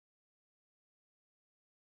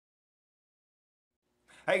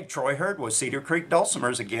Hey, Troy Hurd with Cedar Creek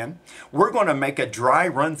Dulcimers again. We're going to make a dry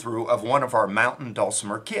run-through of one of our Mountain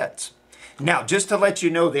Dulcimer kits. Now, just to let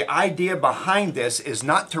you know, the idea behind this is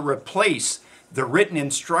not to replace the written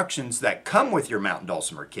instructions that come with your Mountain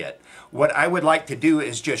Dulcimer kit. What I would like to do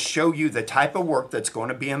is just show you the type of work that's going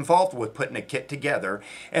to be involved with putting a kit together,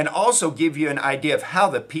 and also give you an idea of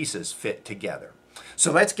how the pieces fit together.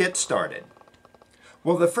 So let's get started.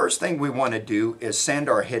 Well, the first thing we want to do is sand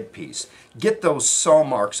our headpiece. Get those saw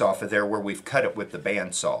marks off of there where we've cut it with the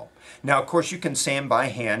bandsaw. Now, of course, you can sand by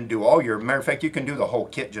hand, matter of fact, you can do the whole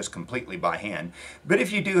kit just completely by hand. But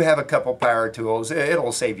if you do have a couple power tools,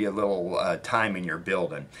 it'll save you a little time in your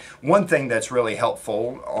building. One thing that's really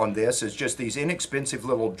helpful on this is just these inexpensive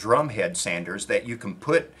little drum head sanders that you can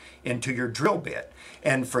put into your drill bit.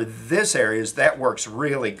 And for this areas, that works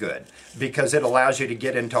really good because it allows you to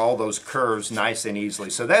get into all those curves nice and easily.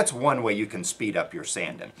 So that's one way you can speed up your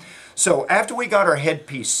sanding. So after we got our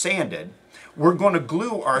headpiece sanded, we're going to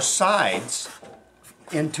glue our sides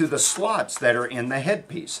into the slots that are in the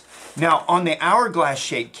headpiece. Now, on the hourglass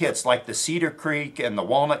shaped kits like the Cedar Creek and the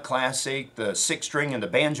Walnut Classic, the 6-string and the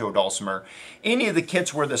Banjo Dulcimer, any of the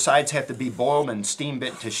kits where the sides have to be boiled and steam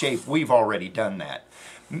bit to shape, we've already done that.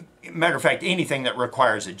 Matter of fact, anything that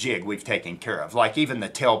requires a jig we've taken care of. Like even the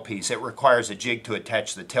tailpiece, it requires a jig to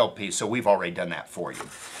attach the tailpiece, so we've already done that for you.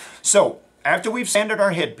 So after we've sanded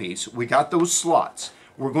our headpiece, we got those slots.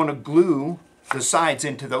 We're going to glue the sides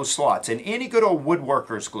into those slots. And any good old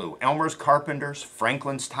woodworker's glue, Elmer's, Carpenter's,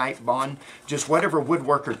 Franklin's Type Bond, just whatever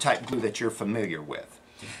woodworker type glue that you're familiar with.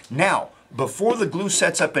 Now, before the glue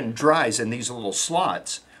sets up and dries in these little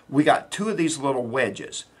slots, we got two of these little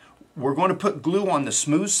wedges. We're going to put glue on the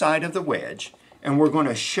smooth side of the wedge, and we're going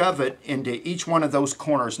to shove it into each one of those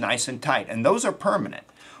corners nice and tight. And those are permanent.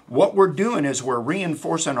 What we're doing is we're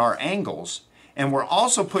reinforcing our angles, and we're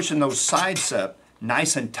also pushing those sides up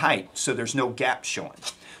nice and tight so there's no gap showing.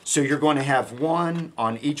 So you're going to have one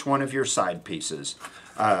on each one of your side pieces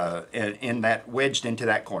in that wedged into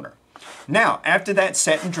that corner. Now, after that's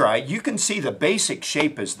set and dry, you can see the basic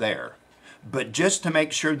shape is there. But just to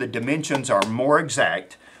make sure the dimensions are more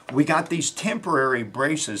exact, we got these temporary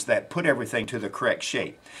braces that put everything to the correct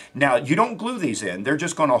shape. Now, you don't glue these in. They're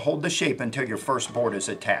just going to hold the shape until your first board is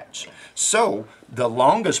attached. So the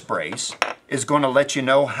longest brace is going to let you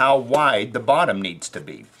know how wide the bottom needs to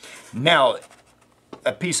be. Now,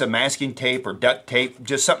 a piece of masking tape or duct tape,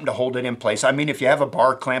 just something to hold it in place. I mean, if you have a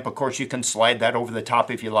bar clamp, of course, you can slide that over the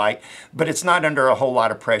top if you like, but it's not under a whole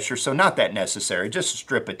lot of pressure, so not that necessary. Just a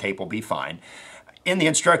strip of tape will be fine. In the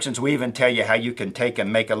instructions, we even tell you how you can take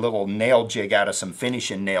and make a little nail jig out of some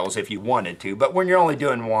finishing nails if you wanted to, but when you're only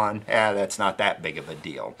doing one, that's not that big of a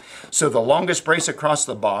deal. So the longest brace across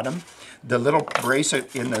the bottom, the little brace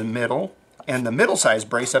in the middle, and the middle-sized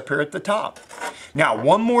brace up here at the top. Now,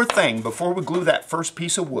 one more thing before we glue that first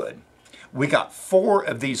piece of wood. We got 4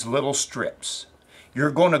 of these little strips.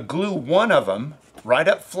 You're going to glue one of them right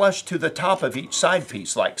up flush to the top of each side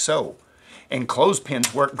piece, like so. And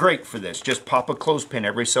clothespins work great for this. Just pop a clothespin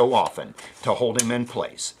every so often to hold him in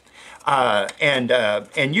place.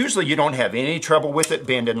 And usually you don't have any trouble with it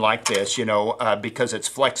bending like this, you know, because it's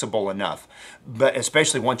flexible enough. But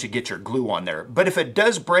especially once you get your glue on there. But if it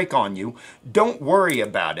does break on you, don't worry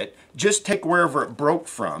about it. Just take wherever it broke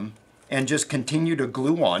from and just continue to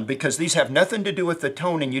glue on, because these have nothing to do with the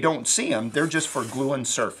tone and you don't see them. They're just for gluing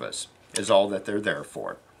surface is all that they're there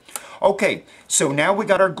for. Okay, so now we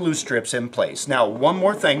got our glue strips in place. Now, one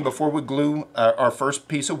more thing before we glue our first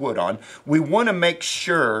piece of wood on. We want to make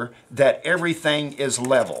sure that everything is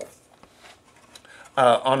level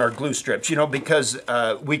on our glue strips, you know, because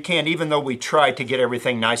we can't, even though we try to get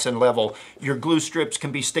everything nice and level, your glue strips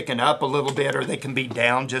can be sticking up a little bit or they can be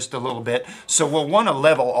down just a little bit. So we'll want to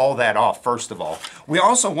level all that off first of all. We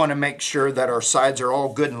also want to make sure that our sides are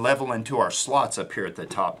all good and level into our slots up here at the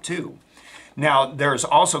top too. Now, there's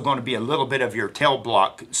also going to be a little bit of your tail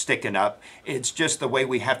block sticking up. It's just the way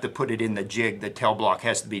we have to put it in the jig. The tail block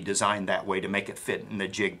has to be designed that way to make it fit in the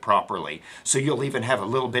jig properly. So you'll even have a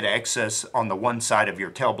little bit of excess on the one side of your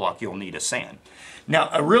tail block you'll need to sand. Now,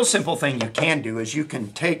 a real simple thing you can do is you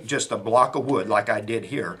can take just a block of wood like I did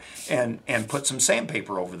here and put some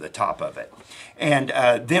sandpaper over the top of it. And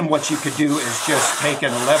then what you could do is just take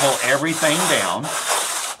and level everything down.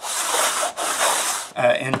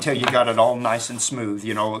 Until you got it all nice and smooth,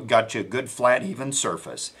 you know, got you a good flat even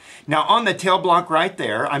surface. Now on the tail block right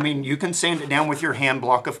there, I mean, you can sand it down with your hand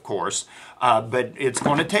block, of course, but it's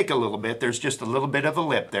going to take a little bit. There's just a little bit of a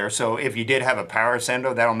lip there, so if you did have a power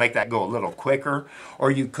sander, that'll make that go a little quicker, or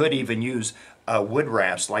you could even use wood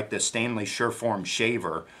rafts like the Stanley Sureform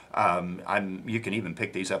shaver. You can even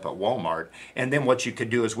pick these up at Walmart. And then what you could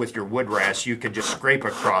do is with your wood rasp, you could just scrape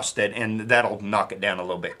across it, and that'll knock it down a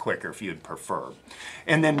little bit quicker if you'd prefer.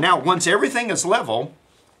 And then now, once everything is level,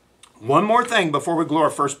 one more thing before we glue our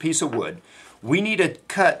first piece of wood. We need to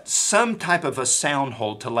cut some type of a sound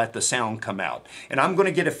hole to let the sound come out. And I'm going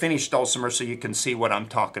to get a finished dulcimer so you can see what I'm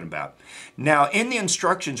talking about. Now, in the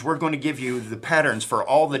instructions, we're going to give you the patterns for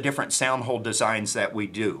all the different sound hole designs that we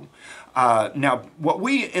do. Now,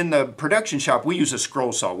 in the production shop, we use a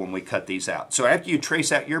scroll saw when we cut these out. So after you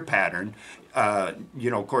trace out your pattern,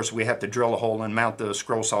 of course, we have to drill a hole and mount the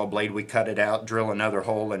scroll saw blade. We cut it out, drill another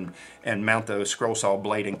hole and mount the scroll saw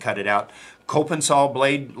blade and cut it out. Copen saw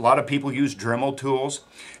blade, a lot of people use Dremel tools.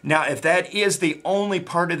 Now, if that is the only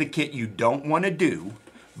part of the kit you don't want to do,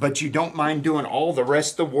 but you don't mind doing all the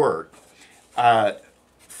rest of the work,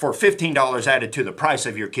 for $15 added to the price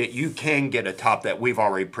of your kit, you can get a top that we've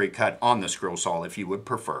already pre-cut on the scroll saw if you would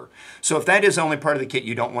prefer. So if that is the only part of the kit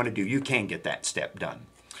you don't want to do, you can get that step done.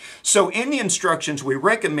 So in the instructions, we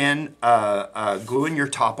recommend gluing your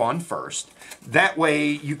top on first. That way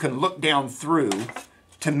you can look down through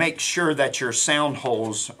to make sure that your sound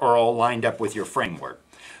holes are all lined up with your framework.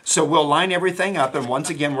 So we'll line everything up, and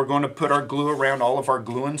once again, we're going to put our glue around all of our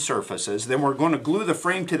gluing surfaces. Then we're going to glue the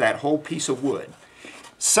frame to that whole piece of wood.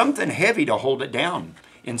 Something heavy to hold it down.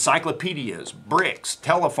 Encyclopedias, bricks,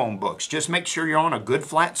 telephone books. Just make sure you're on a good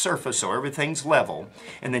flat surface so everything's level,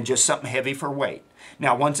 and then just something heavy for weight.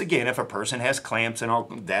 Now, once again, if a person has clamps and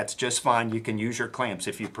all, that's just fine. You can use your clamps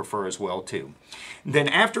if you prefer as well, too. Then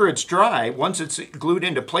after it's dry, once it's glued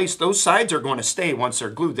into place, those sides are going to stay once they're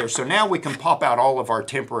glued there. So now we can pop out all of our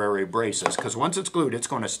temporary braces, because once it's glued, it's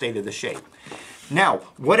going to stay to the shape. Now,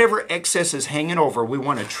 whatever excess is hanging over, we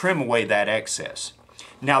want to trim away that excess.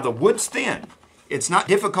 Now, the wood's thin. It's not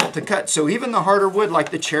difficult to cut. So even the harder wood, like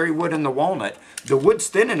the cherry wood and the walnut, the wood's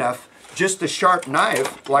thin enough, just a sharp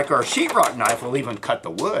knife, like our sheetrock knife, will even cut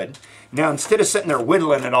the wood. Now, instead of sitting there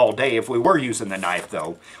whittling it all day, if we were using the knife,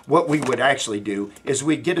 though, what we would actually do is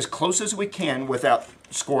we'd get as close as we can without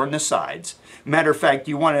scoring the sides. Matter of fact,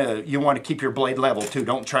 you want to keep your blade level, too.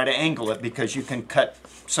 Don't try to angle it, because you can cut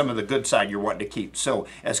some of the good side you're wanting to keep. So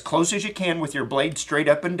as close as you can with your blade straight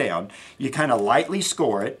up and down, you kind of lightly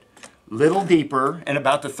score it, little deeper, and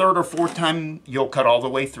about the third or fourth time you'll cut all the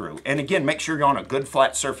way through. And again, make sure you're on a good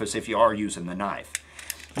flat surface if you are using the knife.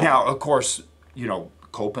 Now, of course,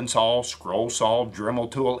 Copen saw, scroll saw,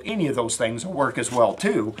 Dremel tool, any of those things will work as well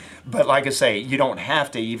too. But like I say, you don't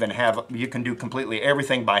have to even have, you can do completely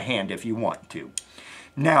everything by hand if you want to.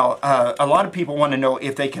 Now, a lot of people want to know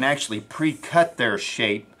if they can actually pre-cut their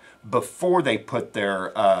shape before they put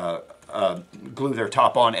their glue their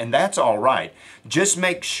top on, and that's all right. Just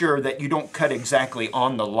make sure that you don't cut exactly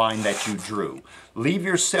on the line that you drew. Leave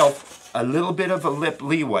yourself a little bit of a lip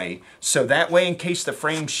leeway, so that way in case the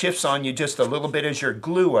frame shifts on you just a little bit as you're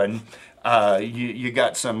gluing, you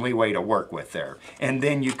got some leeway to work with there. And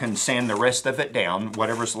then you can sand the rest of it down,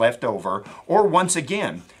 whatever's left over. Or once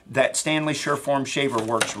again, that Stanley Sureform shaver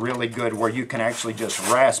works really good, where you can actually just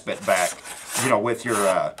rasp it back, with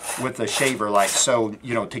your with the shaver like so,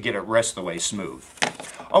 to get it rest the way smooth.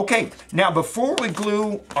 Okay, now before we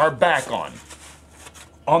glue our back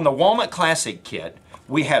on the Walnut Classic kit,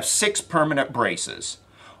 we have 6 permanent braces.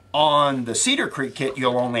 On the Cedar Creek kit,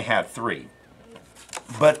 you'll only have 3.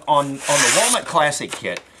 But on the Walnut Classic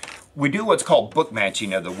kit, we do what's called book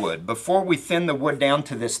matching of the wood. Before we thin the wood down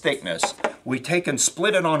to this thickness, we take and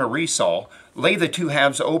split it on a resaw, lay the 2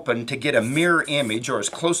 halves open to get a mirror image, or as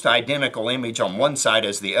close to identical image on one side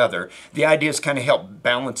as the other. The idea is kind of help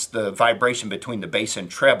balance the vibration between the bass and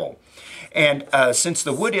treble. And since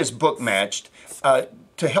the wood is book matched,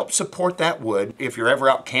 to help support that wood, if you're ever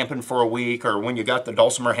out camping for a week, or when you got the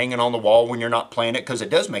dulcimer hanging on the wall when you're not playing it, because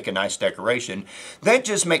it does make a nice decoration, that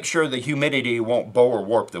just makes sure the humidity won't bow or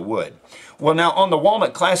warp the wood. Well, now on the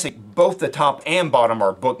Walnut Classic, both the top and bottom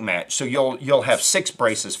are book matched, so you'll have 6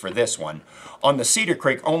 braces for this one. On the Cedar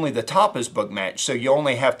Creek, only the top is book matched, so you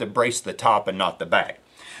only have to brace the top and not the back.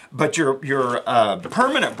 But your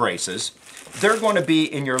permanent braces, they're going to be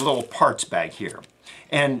in your little parts bag here.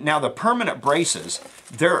 And now the permanent braces,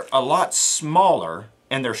 they're a lot smaller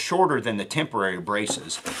and they're shorter than the temporary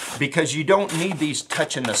braces, because you don't need these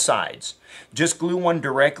touching the sides. Just glue one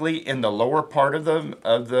directly in the lower part of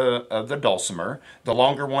the dulcimer, the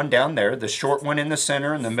longer one down there, the short one in the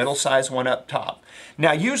center, and the middle size one up top.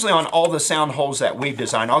 Now, usually on all the sound holes that we've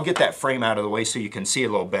designed, I'll get that frame out of the way so you can see a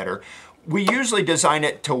little better. we usually design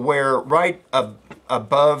it to where right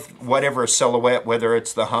above whatever silhouette, whether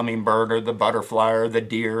it's the hummingbird or the butterfly or the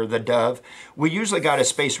deer or the dove, we usually got a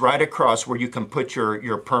space right across where you can put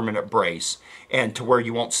your permanent brace and to where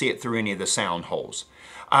you won't see it through any of the sound holes.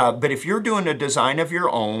 But if you're doing a design of your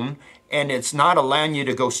own and it's not allowing you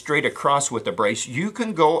to go straight across with the brace, you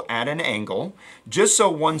can go at an angle just so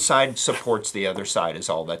one side supports the other side is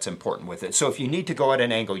all that's important with it. So if you need to go at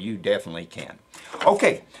an angle, you definitely can.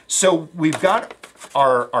 Okay, so we've got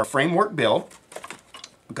our framework built,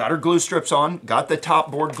 got our glue strips on, got the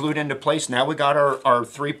top board glued into place. Now we got our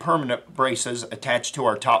 3 permanent braces attached to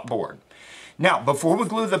our top board. Now, before we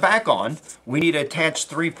glue the back on, we need to attach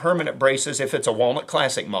 3 permanent braces. If it's a Walnut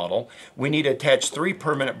Classic model, we need to attach 3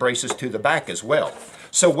 permanent braces to the back as well.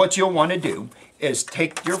 So what you'll want to do is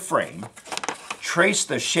take your frame, trace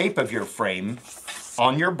the shape of your frame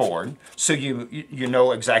on your board so you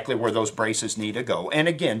know exactly where those braces need to go. And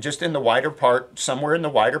again, just in the wider part, somewhere in the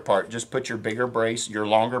wider part, just put your bigger brace, your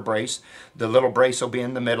longer brace. The little brace will be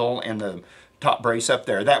in the middle and the top brace up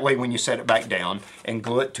there. That way when you set it back down and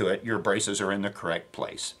glue it to it, your braces are in the correct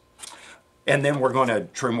place. And then we're going to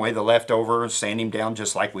trim away the leftovers, sand him down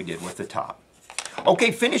just like we did with the top.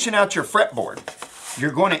 Okay, finishing out your fretboard,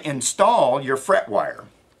 you're going to install your fret wire.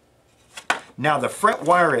 Now the fret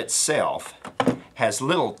wire itself has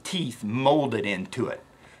little teeth molded into it,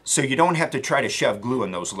 so you don't have to try to shove glue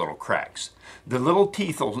in those little cracks. The little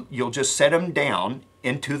teeth, you'll just set them down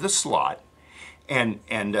into the slot and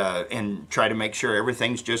try to make sure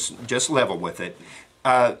everything's just level with it.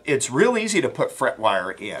 It's real easy to put fret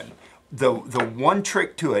wire in. The one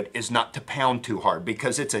trick to it is not to pound too hard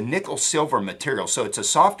because it's a nickel silver material, so it's a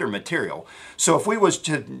softer material. So if we was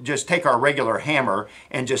to just take our regular hammer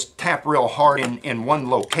and just tap real hard in one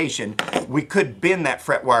location, we could bend that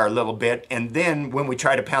fret wire a little bit, and then when we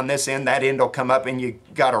try to pound this in, that end will come up and you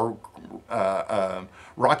got a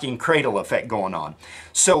rocking cradle effect going on.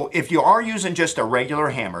 So if you are using just a regular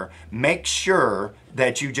hammer, make sure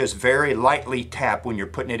that you just very lightly tap when you're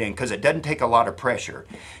putting it in because it doesn't take a lot of pressure.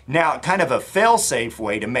 Now, kind of a fail-safe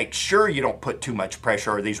way to make sure you don't put too much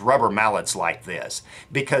pressure are these rubber mallets like this,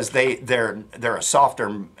 because they're a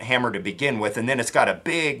softer hammer to begin with, and then it's got a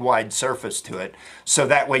big wide surface to it, so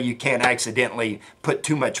that way you can't accidentally put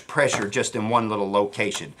too much pressure just in one little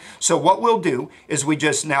location. So what we'll do is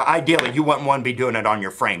now ideally you wouldn't want to be doing it on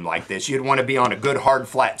your frame like this. You'd want to be on a good hard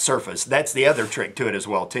flat surface. That's the other trick to it as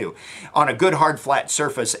well too. On a good hard flat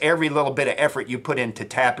surface, every little bit of effort you put into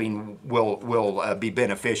tapping will be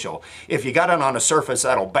beneficial. If you got it on a surface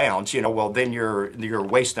that'll bounce, well then you're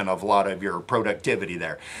wasting a lot of your productivity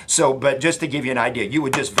there. So, but just to give you an idea, you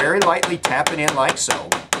would just very lightly tap it in like so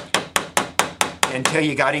until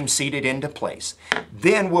you got him seated into place.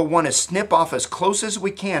 Then we'll want to snip off as close as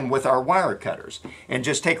we can with our wire cutters, and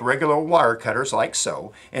just take regular wire cutters like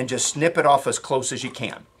so and just snip it off as close as you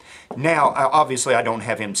can. Now, obviously I don't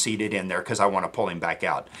have him seated in there because I want to pull him back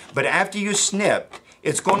out. But after you snip,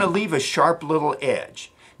 it's going to leave a sharp little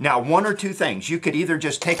edge. Now, one or two things. You could either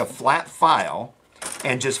just take a flat file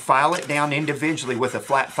and just file it down individually with a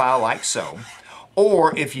flat file like so.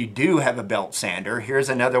 Or if you do have a belt sander, here's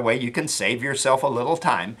another way you can save yourself a little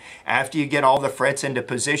time. After you get all the frets into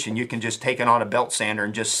position, you can just take it on a belt sander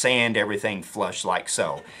and just sand everything flush like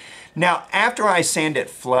so. Now, after I sand it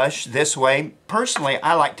flush this way, personally,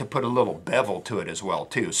 I like to put a little bevel to it as well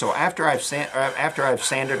too. So after I've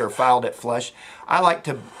sanded or filed it flush, I like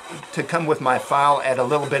to come with my file at a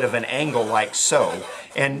little bit of an angle like so,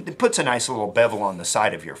 and it puts a nice little bevel on the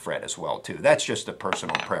side of your fret as well too. That's just a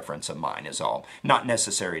personal preference of mine is all. Not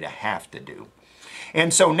necessary to have to do.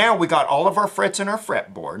 And so now we got all of our frets in our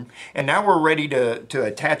fretboard, and now we're ready to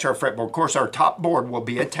attach our fretboard. Of course, our top board will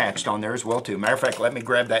be attached on there as well too. Matter of fact, let me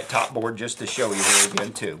grab that top board just to show you here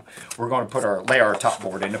again too. We're going to lay our top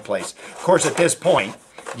board into place. Of course, at this point,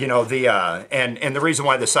 and the reason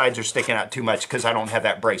why the sides are sticking out too much because I don't have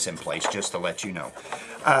that brace in place, just to let you know.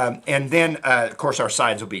 And then, of course, our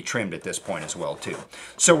sides will be trimmed at this point as well too.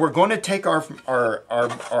 So we're going to take our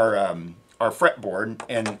fretboard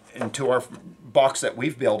and into our box that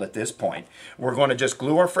we've built at this point. We're going to just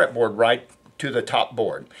glue our fretboard right to the top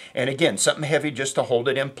board. And again, something heavy just to hold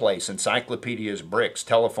it in place. Encyclopedias, bricks,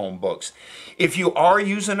 telephone books. If you are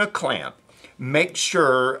using a clamp, make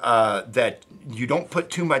sure that you don't put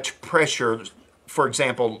too much pressure, for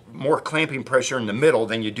example, more clamping pressure in the middle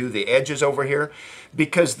than you do the edges over here,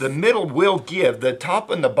 because the middle will give. The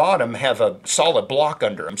top and the bottom have a solid block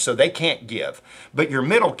under them, so they can't give. But your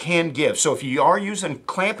middle can give. So if you are using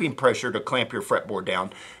clamping pressure to clamp your fretboard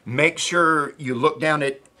down, make sure you look down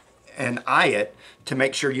at and eye it to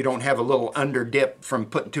make sure you don't have a little under dip from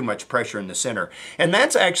putting too much pressure in the center. And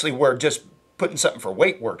that's actually where just putting something for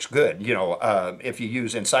weight works good. You know, if you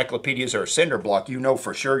use encyclopedias or a cinder block, you know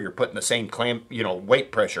for sure you're putting the same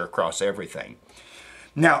weight pressure across everything.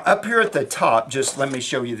 Now up here at the top, just let me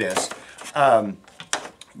show you this.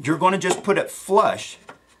 You're going to just put it flush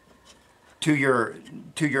to your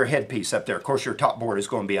headpiece up there. Of course, your top board is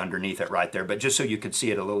going to be underneath it right there, but just so you can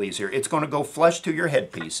see it a little easier, it's going to go flush to your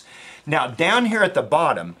headpiece. Now, down here at the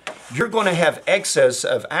bottom, you're going to have excess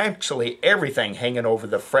of actually everything hanging over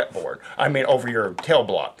the fretboard. I mean, over your tail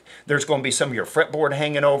block. There's going to be some of your fretboard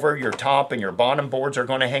hanging over, your top and your bottom boards are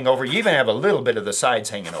going to hang over. You even have a little bit of the sides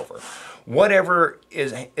hanging over. Whatever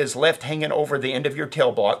is left hanging over the end of your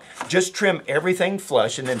tail block, just trim everything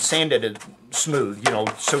flush and then sand it smooth, you know,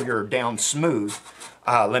 so you're down smooth.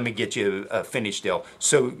 Let me get you a finish still.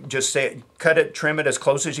 So just cut it, trim it as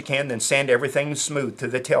close as you can, then sand everything smooth to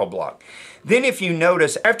the tail block. Then if you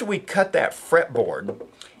notice, after we cut that fretboard,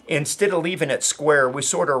 instead of leaving it square, we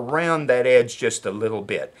sort of round that edge just a little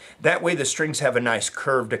bit. That way the strings have a nice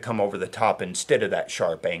curve to come over the top instead of that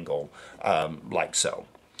sharp angle, like so.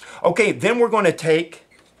 Okay, then we're going to take,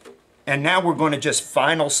 and now we're going to just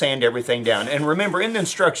final sand everything down. And remember, in the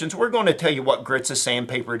instructions, we're going to tell you what grits of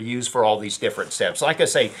sandpaper to use for all these different steps. Like I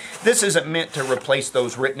say, this isn't meant to replace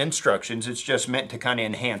those written instructions. It's just meant to kind of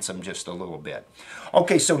enhance them just a little bit.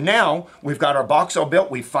 Okay, so now we've got our box all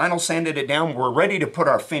built. We final sanded it down. We're ready to put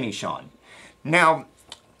our finish on. Now,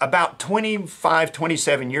 about 25,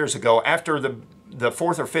 27 years ago, after the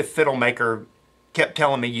fourth or fifth fiddle maker kept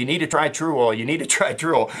telling me, you need to try True Oil, you need to try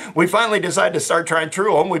True Oil, we finally decided to start trying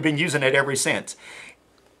True Oil, and we've been using it ever since.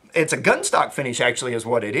 It's a gunstock finish actually is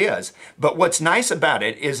what it is, but what's nice about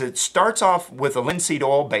it is it starts off with a linseed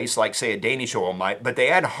oil base like say a Danish oil might, but they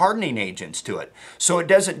add hardening agents to it. So it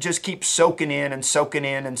doesn't just keep soaking in and soaking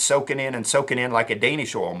in and soaking in and soaking in like a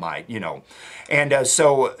Danish oil might, you know. And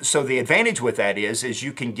so the advantage with that is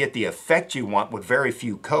you can get the effect you want with very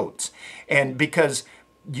few coats. And because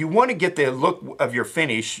you want to get the look of your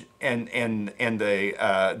finish and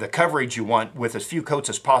the coverage you want with as few coats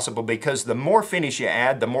as possible, because the more finish you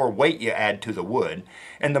add, the more weight you add to the wood,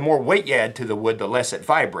 and the more weight you add to the wood, the less it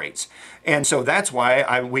vibrates. And so that's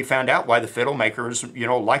why we found out why the fiddle makers, you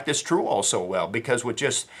know, like this True Oil so well, because with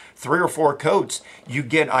just 3 or 4 coats, you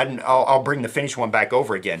get, I'll bring the finish one back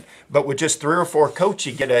over again, but with just 3 or 4 coats,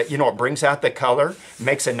 you get it brings out the color,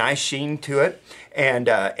 makes a nice sheen to it,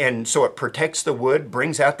 and so it protects the wood,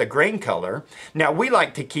 brings out the grain color. Now we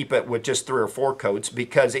like to keep it with just 3 or 4 coats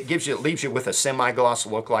because it leaves you with a semi-gloss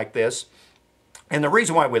look like this. And the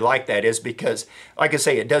reason why we like that is because, like I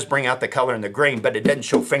say, it does bring out the color and the grain, but it doesn't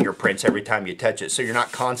show fingerprints every time you touch it. So you're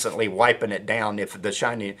not constantly wiping it down if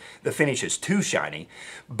the finish is too shiny.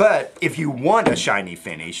 But if you want a shiny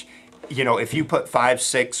finish, you know, if you put 5,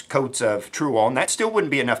 6 coats of True Oil, and that still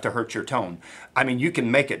wouldn't be enough to hurt your tone. I mean, you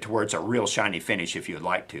can make it to where it's a real shiny finish if you'd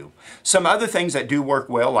like to. Some other things that do work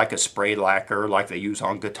well, like a spray lacquer, like they use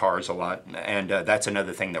on guitars a lot, and that's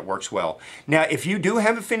another thing that works well. Now, if you do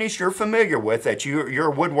have a finish you're familiar with, that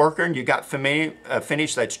you're a woodworker and you got a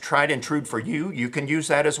finish that's tried and true for you, you can use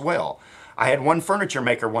that as well. I had one furniture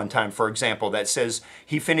maker one time, for example, that says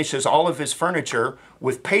he finishes all of his furniture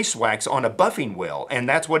with paste wax on a buffing wheel, and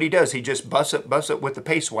that's what he does. He just buffs it with the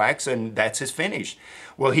paste wax, and that's his finish.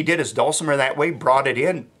 Well, he did his Dulcimer that way, brought it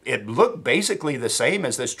in. It looked basically the same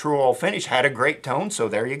as this True Oil finish, had a great tone, so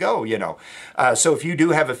there you go, you know. So if you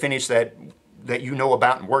do have a finish that you know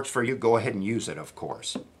about and works for you, go ahead and use it, of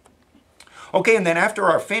course. Okay, and then after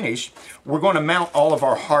our finish, we're going to mount all of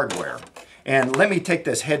our hardware. And let me take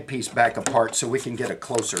this headpiece back apart so we can get a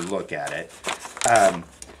closer look at it.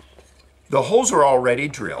 The holes are already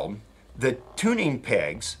drilled. The tuning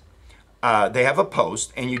pegs, they have a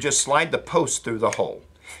post, and you just slide the post through the hole.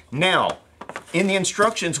 Now, in the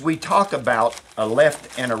instructions, we talk about a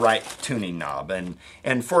left and a right tuning knob.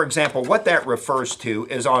 And for example, what that refers to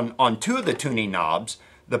is on 2 of the tuning knobs,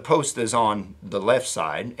 the post is on the left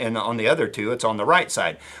side, and on the other 2, it's on the right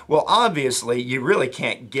side. Well, obviously, you really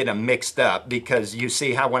can't get them mixed up because you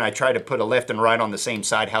see how when I try to put a left and right on the same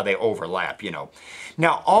side, how they overlap, you know.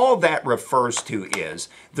 Now, all that refers to is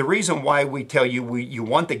the reason why we tell you you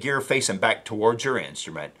want the gear facing back towards your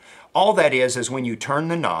instrument. All that is when you turn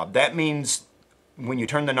the knob, that means when you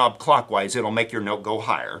turn the knob clockwise, it'll make your note go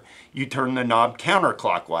higher. You turn the knob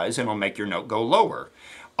counterclockwise, and it'll make your note go lower.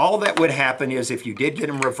 All that would happen is if you did get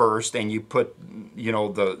them reversed and you put, you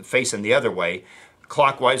know, the facing the other way,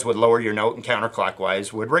 clockwise would lower your note and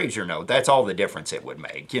counterclockwise would raise your note. That's all the difference it would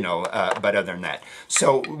make, you know, but other than that.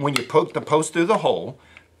 So when you poke the post through the hole,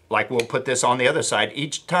 like we'll put this on the other side,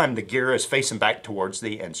 each time the gear is facing back towards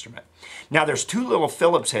the instrument. Now there's two little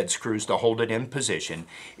Phillips head screws to hold it in position.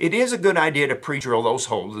 It is a good idea to pre-drill those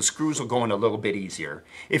holes. The screws will go in a little bit easier.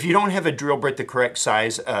 If you don't have a drill bit the correct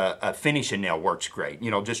size, a finishing nail works great.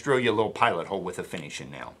 You know, just drill you a little pilot hole with a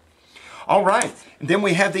finishing nail. All right, and then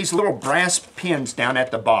we have these little brass pins down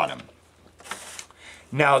at the bottom.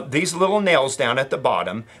 Now these little nails down at the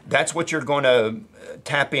bottom, that's what you're going to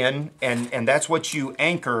tap in, and that's what you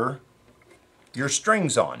anchor your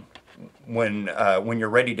strings on when you're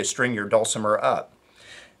ready to string your dulcimer up.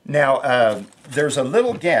 Now there's a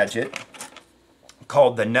little gadget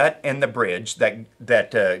called the nut and the bridge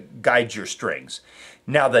that guides your strings.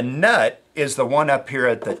 Now the nut is the one up here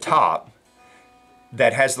at the top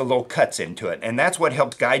that has the little cuts into it, and that's what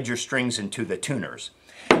helps guide your strings into the tuners.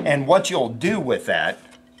 And what you'll do with that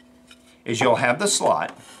is you'll have the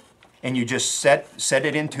slot, and you just set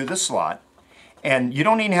it into the slot, and you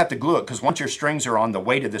don't even have to glue it, because once your strings are on, the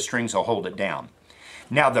weight of the strings will hold it down.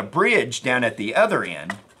 Now the bridge down at the other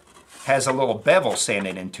end has a little bevel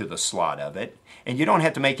sanded into the slot of it, and you don't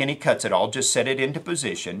have to make any cuts at all, just set it into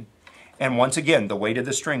position, and once again the weight of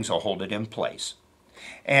the strings will hold it in place.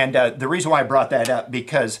 And the reason why I brought that up,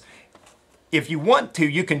 because if you want to,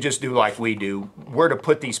 you can just do like we do, where to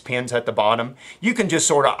put these pins at the bottom. You can just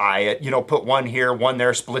sort of eye it, you know, put one here, one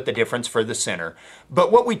there, split the difference for the center.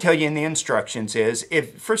 But what we tell you in the instructions is,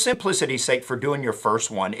 if for simplicity's sake, for doing your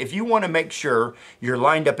first one, if you want to make sure you're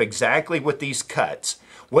lined up exactly with these cuts,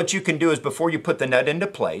 what you can do is, before you put the nut into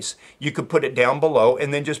place, you could put it down below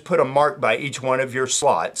and then just put a mark by each one of your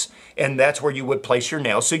slots, and that's where you would place your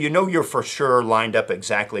nails, so you know you're for sure lined up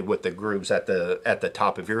exactly with the grooves at the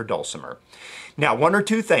top of your dulcimer. Now, one or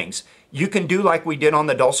two things. You can do like we did on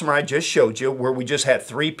the dulcimer I just showed you, where we just had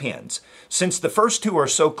 3 pins. Since the first 2 are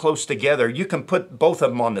so close together, you can put both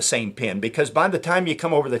of them on the same pin, because by the time you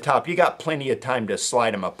come over the top, you got plenty of time to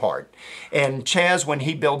slide them apart. And Chaz, when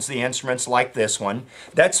he builds the instruments like this one,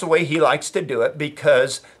 that's the way he likes to do it,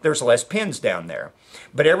 because there's less pins down there.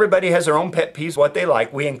 But everybody has their own pet peeves, what they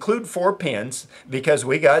like. We include 4 pins because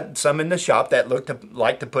we got some in the shop that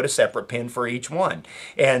like to put a separate pin for each one.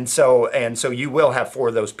 And so you will have 4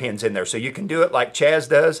 of those pins in there. So you can do it like Chaz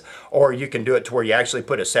does, or you can do it to where you actually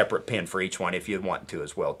put a separate pin for each one if you want to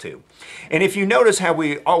as well too. And if you notice how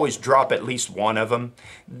we always drop at least one of them,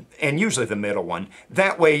 and usually the middle one,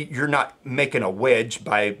 that way you're not making a wedge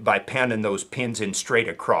by pounding those pins in straight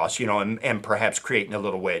across, you know, and perhaps creating a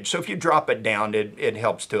little wedge. So if you drop it down, it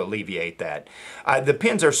helps to alleviate that. The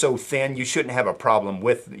pins are so thin, you shouldn't have a problem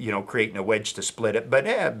with, you know, creating a wedge to split it, but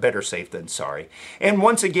better safe than sorry. And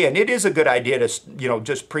once again, it is a good idea to, you know,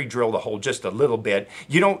 just pre-drill the hole just a little bit.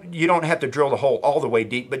 You don't have to drill the hole all the way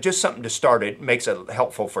deep, but just something to start it makes it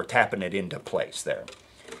helpful for tapping it into place there.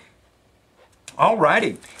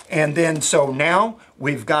 Alrighty, and then so now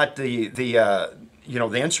we've got the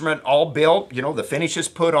instrument all built, you know, the finish is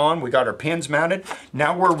put on, we got our pins mounted.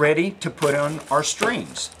 Now we're ready to put on our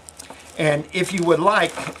strings. And if you would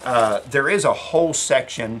like, there is a whole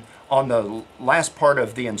section on the last part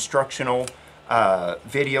of the instructional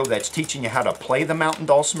video that's teaching you how to play the Mountain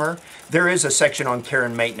Dulcimer. There is a section on care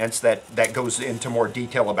and maintenance that goes into more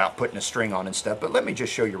detail about putting a string on and stuff, but let me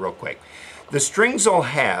just show you real quick. The strings will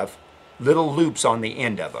have little loops on the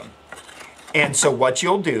end of them. And so what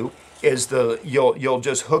you'll do is you'll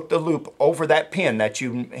just hook the loop over that pin that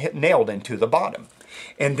you nailed into the bottom.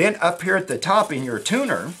 And then up here at the top in your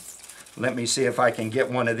tuner, let me see if I can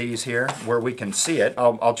get one of these here where we can see it.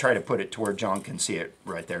 I'll try to put it to where John can see it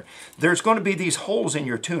right there. There's going to be these holes in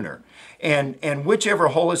your tuner. And whichever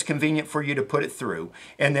hole is convenient for you to put it through,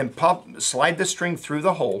 and then slide the string through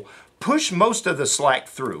the hole. Push most of the slack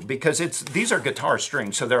through, because these are guitar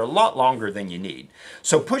strings, so they're a lot longer than you need.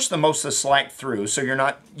 So push the most of the slack through, so you're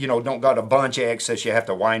not, you know, don't got a bunch of excess you have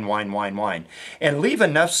to whine. And leave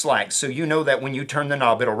enough slack so you know that when you turn the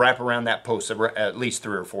knob, it'll wrap around that post at least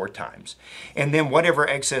 3 or 4 times. And then whatever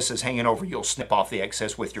excess is hanging over, you'll snip off the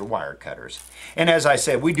excess with your wire cutters. And as I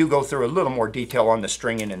said, we do go through a little more detail on the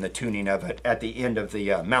stringing and the tuning of it at the end of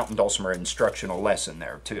the Mountain Dulcimer instructional lesson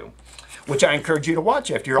there too, which I encourage you to watch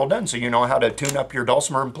after you're all done, so you know how to tune up your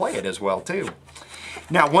dulcimer and play it as well too.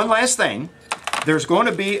 Now, one last thing, there's going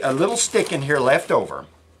to be a little stick in here left over.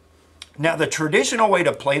 Now, the traditional way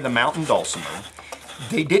to play the Mountain Dulcimer,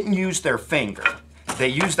 they didn't use their finger. They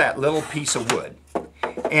used that little piece of wood.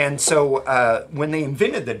 And so when they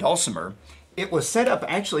invented the dulcimer, it was set up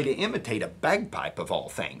actually to imitate a bagpipe of all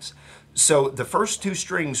things. So the first 2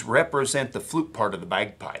 strings represent the flute part of the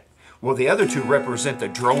bagpipe. Well, the other 2 represent the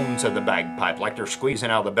drones of the bagpipe, like they're squeezing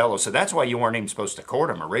out the bellows. So that's why you weren't even supposed to chord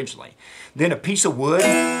them originally. Then a piece of wood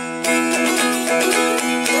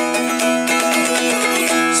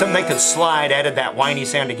something they could slide, added that whiny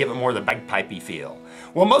sound to give it more of the bagpipey feel.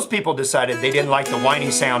 Well, most people decided they didn't like the whiny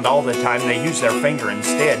sound all the time. They used their finger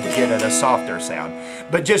instead to get it a softer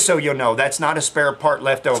sound. But just so you know, that's not a spare part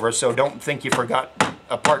left over, so don't think you forgot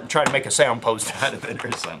a part and try to make a sound post out of it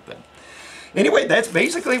or something. Anyway, that's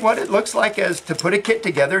basically what it looks like as to put a kit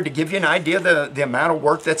together, to give you an idea of the amount of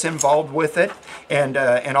work that's involved with it, and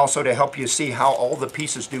also to help you see how all the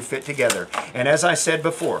pieces do fit together. And as I said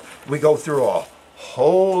before, we go through a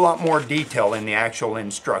whole lot more detail in the actual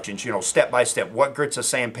instructions, you know, step by step, what grits of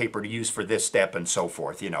sandpaper to use for this step and so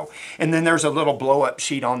forth, you know. And then there's a little blow up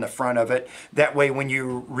sheet on the front of it. That way when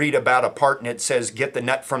you read about a part and it says get the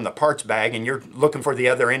nut from the parts bag and you're looking for the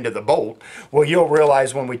other end of the bolt, well, you'll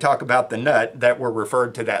realize when we talk about the nut that we're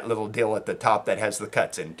referred to that little deal at the top that has the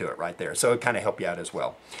cuts into it right there. So it kind of help you out as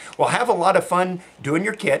well. Well, have a lot of fun doing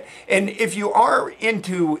your kit. And if you are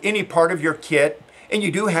into any part of your kit, and you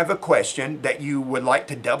do have a question that you would like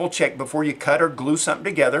to double check before you cut or glue something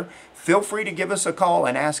together, feel free to give us a call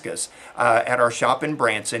and ask us at our shop in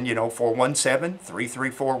Branson, you know,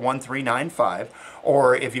 417-334-1395.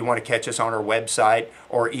 Or if you want to catch us on our website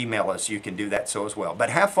or email us, you can do that so as well. But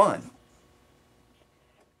have fun.